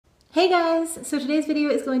Hey guys! So today's video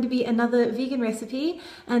is going to be another vegan recipe,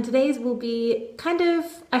 and today's will be kind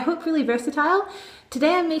of, I hope, really versatile.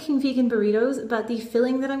 Today I'm making vegan burritos, but the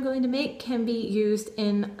filling that I'm going to make can be used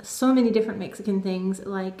in so many different Mexican things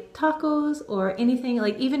like tacos or anything,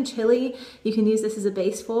 like even chili you can use this as a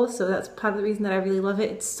base for, so that's part of the reason that I really love it.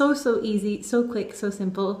 It's so easy, so quick, so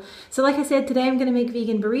simple. So like I said, today I'm going to make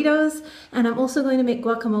vegan burritos, and I'm also going to make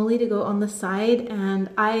guacamole to go on the side, and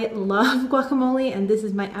I love guacamole and this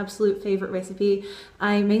is my absolute favorite recipe.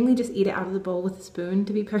 I mainly just eat it out of the bowl with a spoon,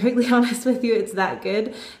 to be perfectly honest with you. It's that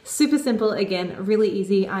good. Super simple, again, really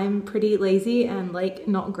easy. I'm pretty lazy and like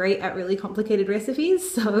not great at really complicated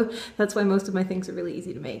recipes, so that's why most of my things are really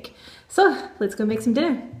easy to make. So let's go make some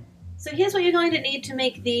dinner. So here's what you're going to need to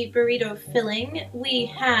make the burrito filling. We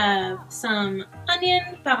have some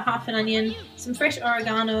onion, about half an onion, some fresh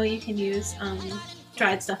oregano. You can use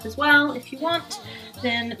dried stuff as well if you want.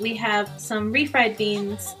 Then we have some refried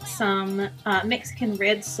beans, some Mexican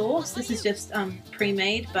red sauce. This is just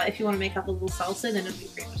pre-made, but if you want to make up a little salsa, then it'll be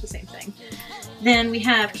pretty much the same thing. Then we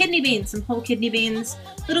have kidney beans, some whole kidney beans,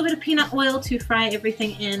 a little bit of peanut oil to fry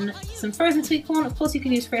everything in, some frozen sweet corn, of course you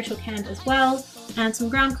can use fresh or canned as well, and some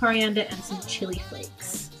ground coriander and some chili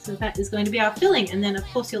flakes. So that is going to be our filling, and then of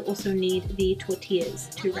course you'll also need the tortillas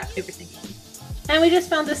to wrap everything in. And we just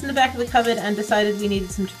found this in the back of the cupboard and decided we needed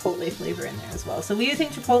some chipotle flavor in there as well. So we're using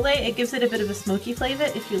chipotle. It gives it a bit of a smoky flavor.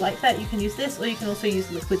 If you like that, you can use this, or you can also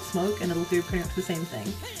use liquid smoke and it'll do pretty much the same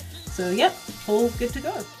thing. So yep, all good to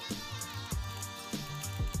go.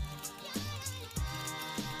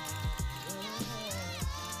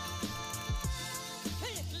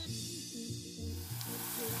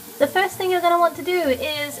 The first thing you're going to want to do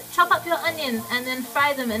is chop up your onions and then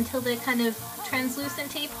fry them until they're kind of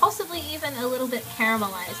translucenty, possibly even a little bit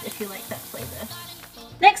caramelized if you like that flavor.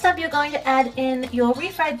 Next up, you're going to add in your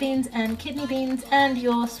refried beans and kidney beans and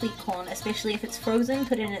your sweet corn, especially if it's frozen,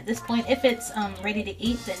 put it in at this point. If it's ready to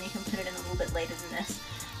eat, then you can put it in a little bit later than this.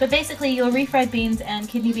 But basically your refried beans and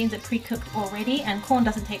kidney beans are pre-cooked already, and corn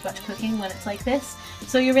doesn't take much cooking when it's like this,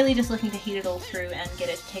 so you're really just looking to heat it all through and get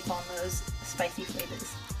it to take on those spicy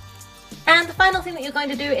flavors. And the final thing that you're going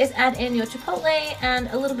to do is add in your chipotle and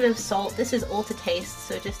a little bit of salt. This is all to taste,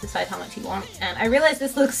 so just decide how much you want. And I realize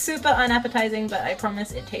this looks super unappetizing, but I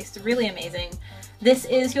promise it tastes really amazing. This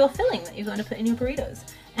is your filling that you're going to put in your burritos.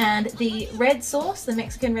 And the red sauce, the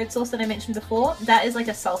Mexican red sauce that I mentioned before, that is like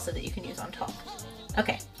a salsa that you can use on top.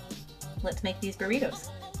 Okay, let's make these burritos.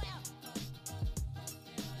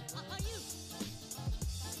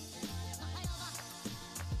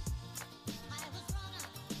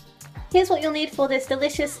 Here's what you'll need for this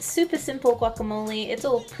delicious, super simple guacamole. It's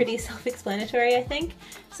all pretty self-explanatory, I think.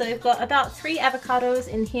 So we've got about 3 avocados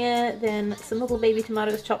in here, then some little baby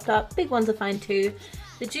tomatoes chopped up, big ones are fine too,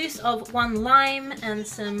 the juice of 1 lime, and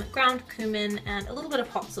some ground cumin, and a little bit of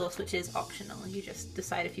hot sauce, which is optional. You just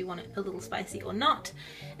decide if you want it a little spicy or not.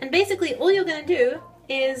 And basically all you're going to do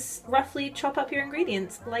is roughly chop up your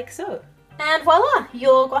ingredients like so. And voila!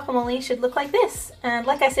 Your guacamole should look like this. And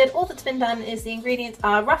like I said, all that's been done is the ingredients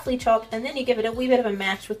are roughly chopped, and then you give it a wee bit of a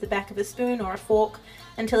mash with the back of a spoon or a fork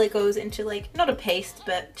until it goes into, like, not a paste,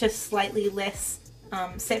 but just slightly less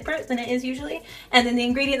separate than it is usually. And then the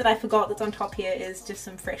ingredient that I forgot that's on top here is just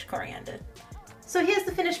some fresh coriander. So here's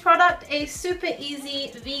the finished product, a super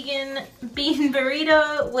easy vegan bean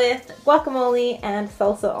burrito with guacamole and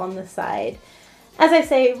salsa on the side. As I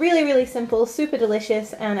say, really simple, super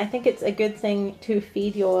delicious, and I think it's a good thing to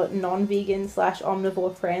feed your non-vegan /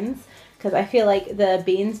 omnivore friends, because I feel like the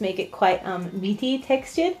beans make it quite meaty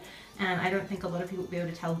textured, and I don't think a lot of people will be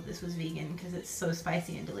able to tell that this was vegan because it's so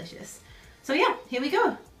spicy and delicious. So yeah, here we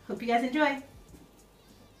go. Hope you guys enjoy.